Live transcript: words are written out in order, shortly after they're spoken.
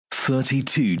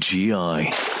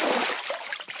32GI.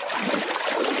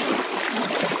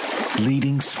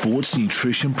 Leading sports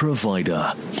nutrition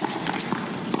provider.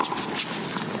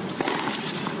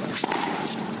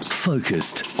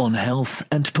 Focused on health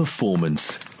and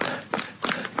performance.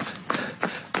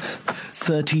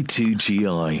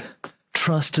 32GI.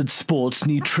 Trusted sports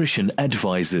nutrition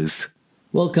advisors.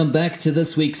 Welcome back to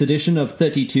this week's edition of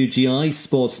 32GI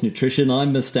Sports Nutrition.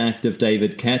 I'm Mr. Active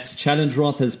David Katz. Challenge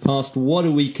Roth has passed. What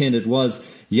a weekend it was.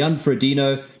 Jan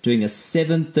Frodeno doing a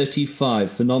 7:35,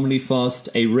 phenomenally fast,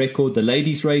 a record. The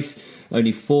ladies' race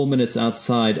only 4 minutes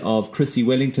outside of Chrissy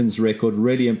Wellington's record.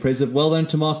 Really impressive. Well done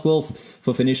to Mark Wolf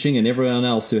for finishing and everyone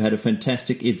else who had a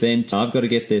fantastic event. I've got to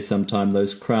get there sometime.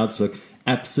 Those crowds look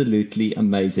absolutely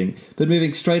amazing. But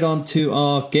moving straight on to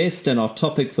our guest and our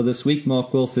topic for this week,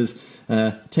 Mark Wolf is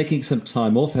taking some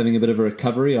time off, having a bit of a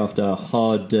recovery after a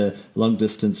hard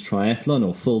long-distance triathlon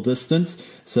or full distance.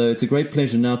 So it's a great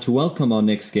pleasure now to welcome our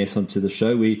next guest onto the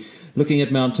show. We're looking at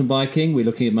mountain biking. We're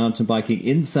looking at mountain biking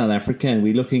in South Africa, and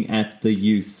we're looking at the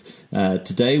youth.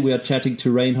 Today we are chatting to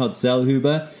Reinhard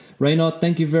Zellhuber. Reinhard,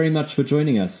 thank you very much for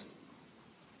joining us.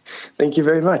 Thank you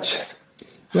very much.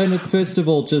 Reinhard, first of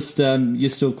all, just you're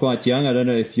still quite young. I don't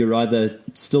know if you're either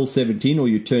still 17 or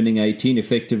you're turning 18.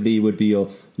 Effectively, would be your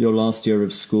last year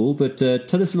of school. But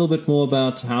tell us a little bit more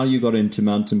about how you got into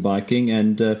mountain biking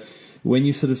and when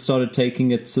you sort of started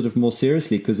taking it sort of more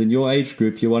seriously, because in your age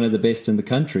group, you're one of the best in the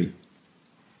country.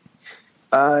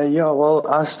 Well,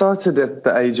 I started at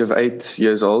the age of 8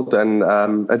 years old, and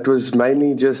it was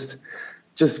mainly just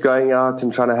going out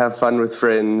and trying to have fun with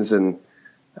friends, and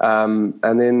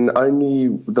then only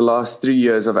the last 3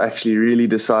 years I've actually really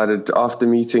decided, after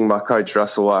meeting my coach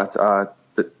Russell White, I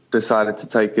decided to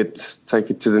take it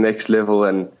to the next level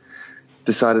and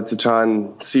decided to try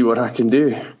and see what I can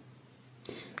do.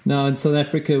 Now, in South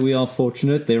Africa, we are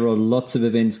fortunate. There are lots of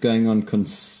events going on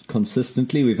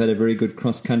consistently. We've had a very good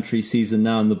cross-country season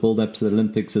now in the build-up to the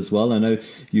Olympics as well. I know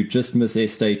you just missed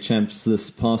State Champs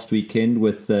this past weekend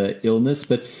with illness,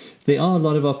 but there are a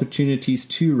lot of opportunities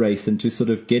to race and to sort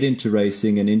of get into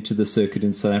racing and into the circuit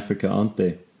in South Africa, aren't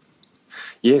there?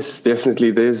 Yes,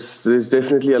 definitely. There's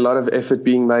definitely a lot of effort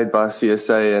being made by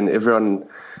CSA and everyone,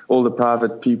 all the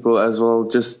private people as well.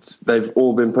 Just they've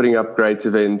all been putting up great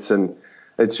events, and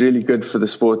it's really good for the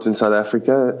sport in South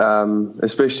Africa,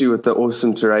 especially with the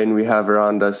awesome terrain we have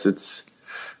around us.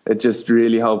 It just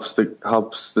really helps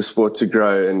the sport to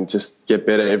grow and just get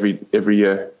better every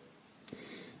year.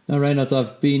 Now, Reinhard,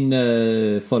 I've been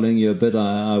following you a bit.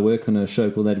 I work on a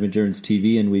show called Endurance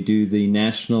TV, and we do the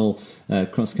national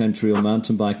cross-country or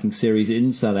mountain biking series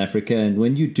in South Africa. And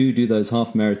when you do those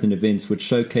half-marathon events, which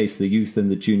showcase the youth and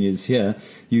the juniors here,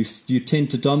 you tend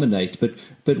to dominate.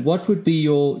 But what would be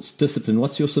your discipline?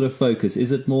 What's your sort of focus?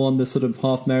 Is it more on the sort of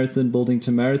half-marathon, building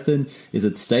to marathon? Is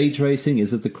it stage racing?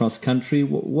 Is it the cross-country?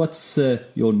 What's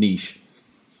your niche?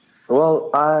 Well,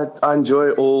 I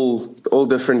enjoy all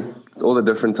the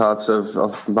different types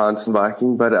of mountain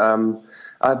biking, but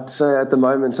I'd say at the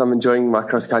moment I'm enjoying my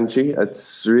cross country.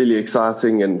 It's really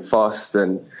exciting and fast,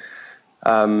 and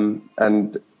I'm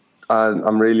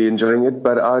really enjoying it.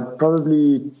 But I'd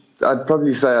probably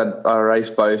say I race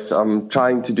both. I'm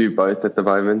trying to do both at the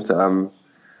moment.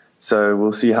 So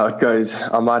we'll see how it goes.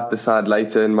 I might decide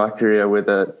later in my career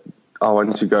whether I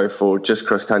want to go for just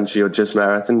cross country or just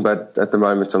marathon, but at the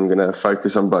moment I'm going to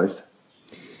focus on both.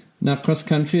 Now,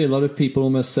 cross-country, a lot of people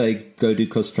almost say go do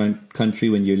cross-country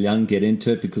when you're young, get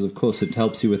into it, because, of course, it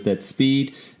helps you with that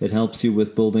speed. It helps you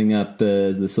with building up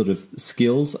the sort of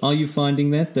skills. Are you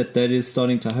finding that is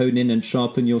starting to hone in and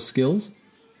sharpen your skills?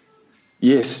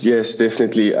 Yes,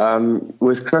 definitely.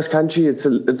 With cross-country, it's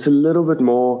a little bit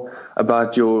more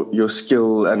about your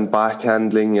skill and bike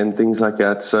handling and things like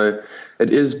that. So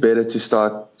it is better to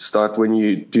start when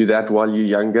you do that while you're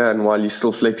younger and while you're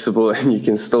still flexible and you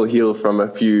can still heal from a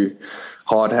few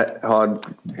hard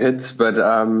hits. But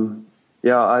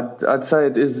I'd say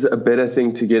it is a better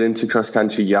thing to get into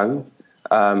cross-country young,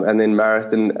 and then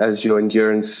marathon as your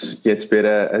endurance gets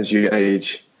better as you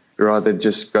age, rather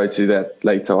just go to that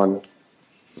later on.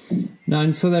 Now,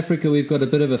 in South Africa, we've got a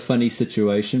bit of a funny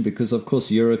situation because, of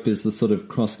course, Europe is the sort of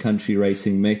cross-country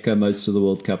racing mecca. Most of the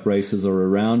World Cup races are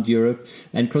around Europe.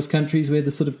 And cross-country is where the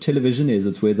sort of television is.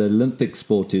 It's where the Olympic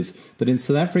sport is. But in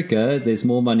South Africa, there's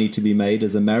more money to be made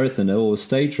as a marathoner or a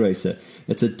stage racer.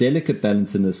 It's a delicate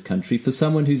balance in this country. For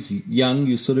someone who's young,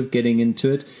 you're sort of getting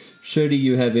into it. Surely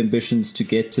you have ambitions to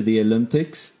get to the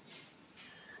Olympics?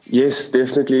 Yes,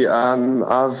 definitely. I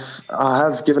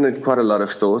have given it quite a lot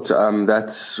of thought.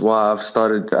 That's why I've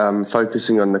started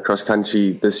focusing on the cross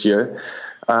country this year.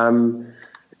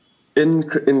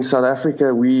 in South Africa,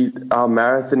 our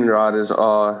marathon riders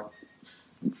are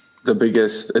the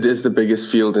biggest. It is the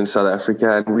biggest field in South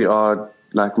Africa, and we are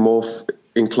like more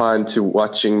inclined to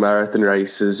watching marathon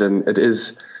races, and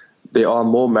there are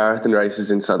more marathon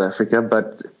races in South Africa,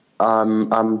 but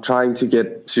I'm trying to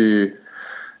get to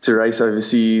race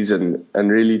overseas and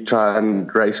really try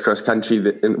and race cross country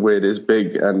where it is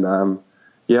big, and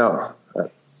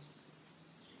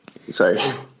sorry.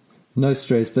 No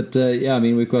stress, but I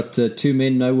mean, we've got 2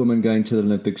 men, no women going to the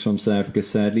Olympics from South Africa,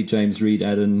 sadly. James Reed,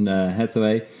 Adam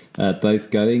Hathaway, both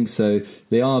going, so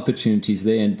there are opportunities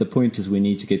there, and the point is we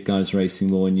need to get guys racing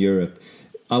more in Europe.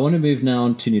 I want to move now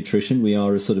on to nutrition. We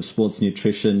are a sort of sports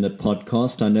nutrition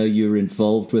podcast. I know you're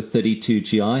involved with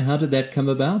 32GI. How did that come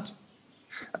about?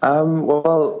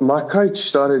 Well, my coach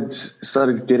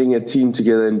started getting a team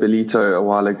together in Belito a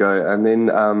while ago, and then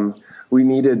we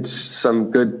needed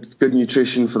some good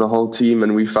nutrition for the whole team,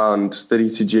 and we found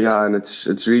 32GI, and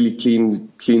it's really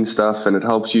clean stuff, and it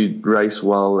helps you race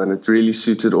well, and it really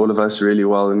suited all of us really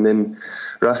well. And then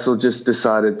Russell just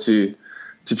decided to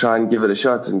try and give it a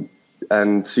shot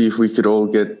and see if we could all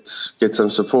get some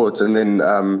support. And then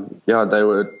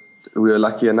we were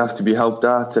lucky enough to be helped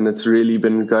out, and it's really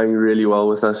been going really well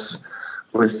with us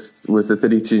with the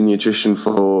 32GI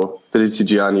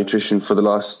nutrition for the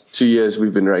last 2 years.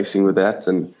 We've been racing with that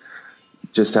and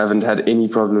just haven't had any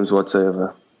problems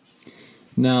whatsoever.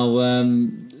 Now,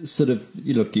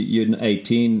 you're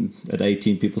 18. At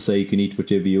 18, people say you can eat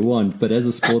whatever you want. But as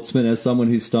a sportsman, as someone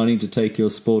who's starting to take your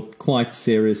sport quite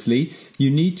seriously,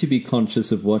 you need to be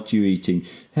conscious of what you're eating.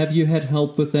 Have you had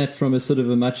help with that from a sort of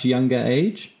a much younger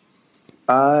age?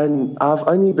 I've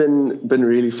only been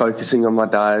really focusing on my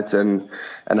diet and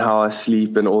how I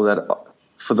sleep and all that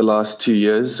for the last 2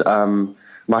 years.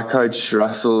 My coach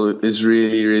Russell is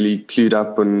really, really clued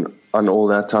up on all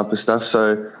that type of stuff.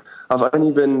 So I've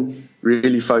only been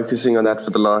really focusing on that for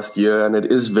the last year, and it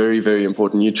is very, very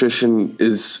important. Nutrition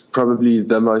is probably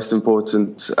the most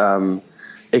important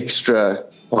extra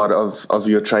part of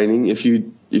your training. If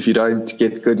you don't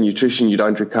get good nutrition, you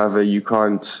don't recover, you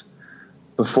can't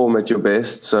perform at your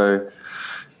best. So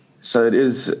it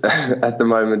is at the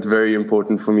moment very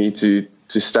important for me to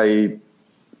stay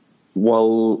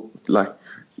well, like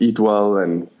eat well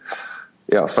and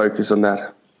focus on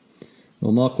that.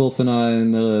 Well, Mark Wolf and I,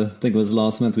 I think it was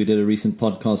last month, we did a recent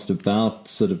podcast about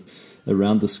sort of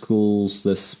around the schools,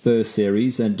 the Spur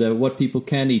series, and what people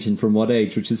can eat and from what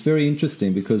age, which is very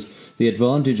interesting because the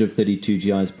advantage of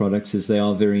 32GI's products is they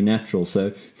are very natural. So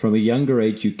from a younger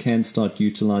age, you can start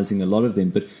utilizing a lot of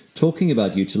them. But talking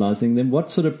about utilizing them,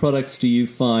 what sort of products do you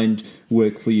find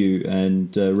work for you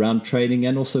and around training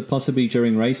and also possibly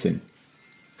during racing?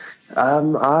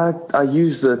 I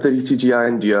use the 32GI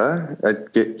Endure.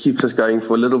 It keeps us going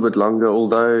for a little bit longer,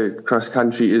 although cross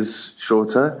country is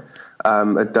shorter.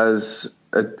 It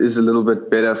is a little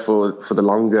bit better for the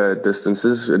longer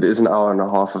distances. It is an hour and a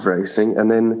half of racing.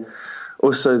 And then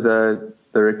also the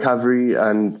recovery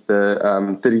and the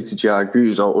 32GI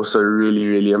goos are also really,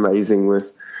 really amazing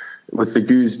with the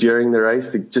goos during the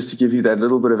race, just to give you that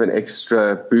little bit of an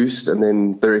extra boost. And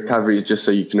then the recovery is just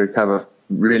so you can recover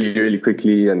really, really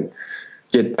quickly and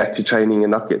get back to training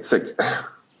and not get sick.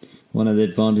 One of the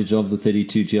advantages of the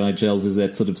 32GI gels is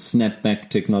that sort of snapback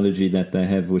technology that they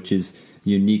have, which is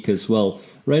unique as well.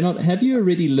 Reinhard, have you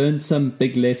already learned some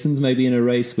big lessons, maybe in a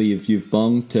race where you've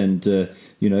bonked and,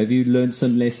 have you learned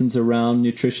some lessons around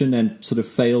nutrition and sort of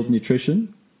failed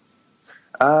nutrition?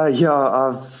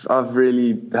 I've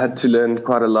really had to learn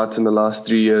quite a lot in the last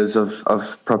 3 years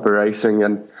of proper racing.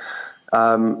 And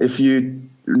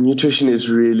nutrition is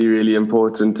really, really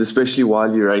important, especially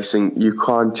while you're racing. You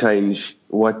can't change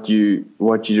what you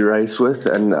race with,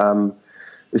 and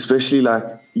especially like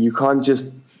you can't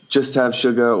just have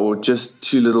sugar or just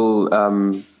too little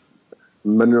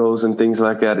minerals and things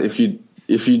like that. If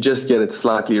you just get it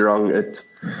slightly wrong, it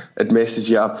messes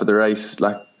you up for the race.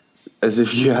 Like as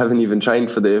if you haven't even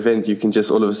trained for the event, you can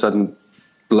just all of a sudden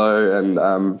blow.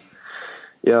 And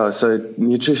so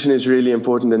nutrition is really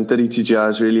important, and 32GI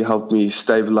has really helped me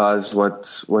stabilize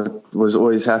what was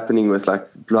always happening with like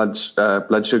blood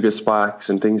sugar spikes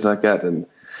and things like that, and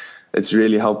it's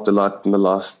really helped a lot in the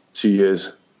last 2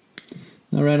 years.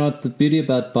 Now, Reinhard, the beauty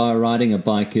about riding a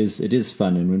bike is it is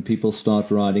fun, and when people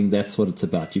start riding, that's what it's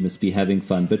about. You must be having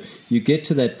fun, but you get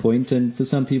to that point, and for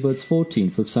some people it's 14,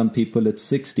 for some people it's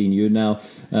 16. You're now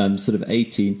sort of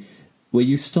 18. Where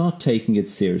you start taking it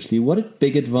seriously. What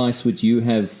big advice would you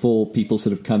have for people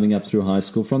sort of coming up through high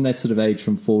school from that sort of age,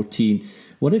 from 14?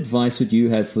 What advice would you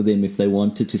have for them if they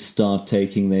wanted to start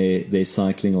taking their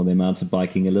cycling or their mountain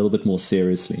biking a little bit more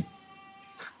seriously?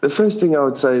 the first thing I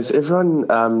would say is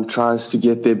everyone tries to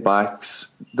get their bikes.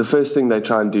 The first thing they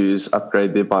try and do is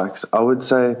upgrade their bikes. I would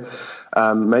say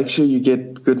make sure you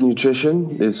get good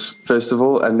nutrition is first of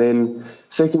all, and then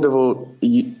second of all,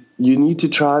 you need to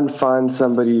try and find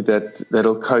somebody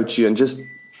that'll coach you and just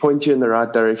point you in the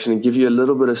right direction and give you a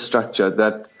little bit of structure.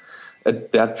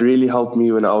 That really helped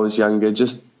me when I was younger.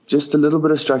 Just a little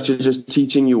bit of structure, just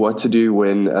teaching you what to do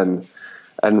when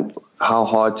and how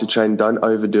hard to train. Don't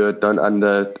overdo it. Don't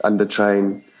under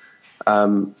train.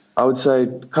 I would say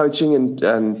coaching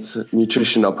and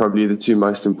nutrition are probably the two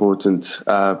most important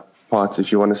parts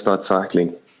if you want to start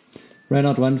cycling.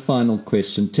 Reinhard, one final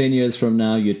question. 10 years from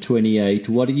now, you're 28.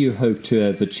 What do you hope to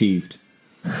have achieved?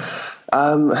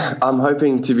 I'm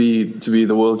hoping to be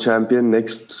the world champion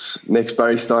next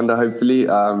Barry Stander, hopefully.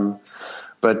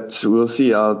 But we'll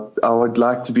see. I would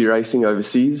like to be racing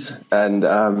overseas and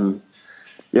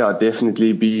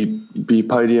definitely be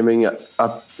podiuming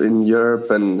up in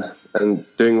Europe and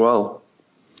doing well.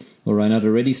 Well, Reinhard,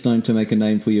 already starting to make a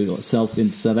name for yourself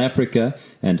in South Africa,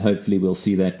 and hopefully we'll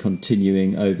see that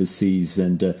continuing overseas.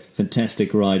 And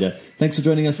fantastic rider. Thanks for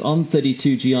joining us on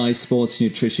 32GI Sports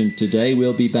Nutrition today.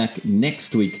 We'll be back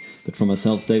next week. But for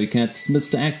myself, David Katz,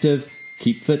 Mr. Active,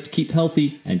 keep fit, keep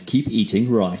healthy, and keep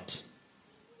eating right.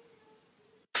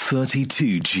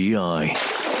 32GI.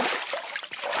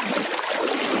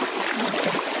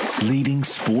 Leading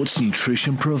sports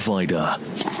nutrition provider.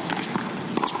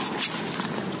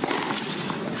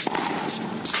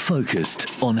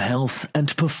 Focused on health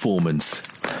and performance.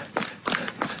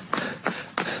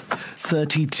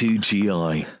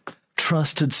 32GI.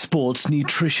 Trusted sports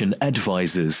nutrition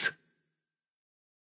advisors.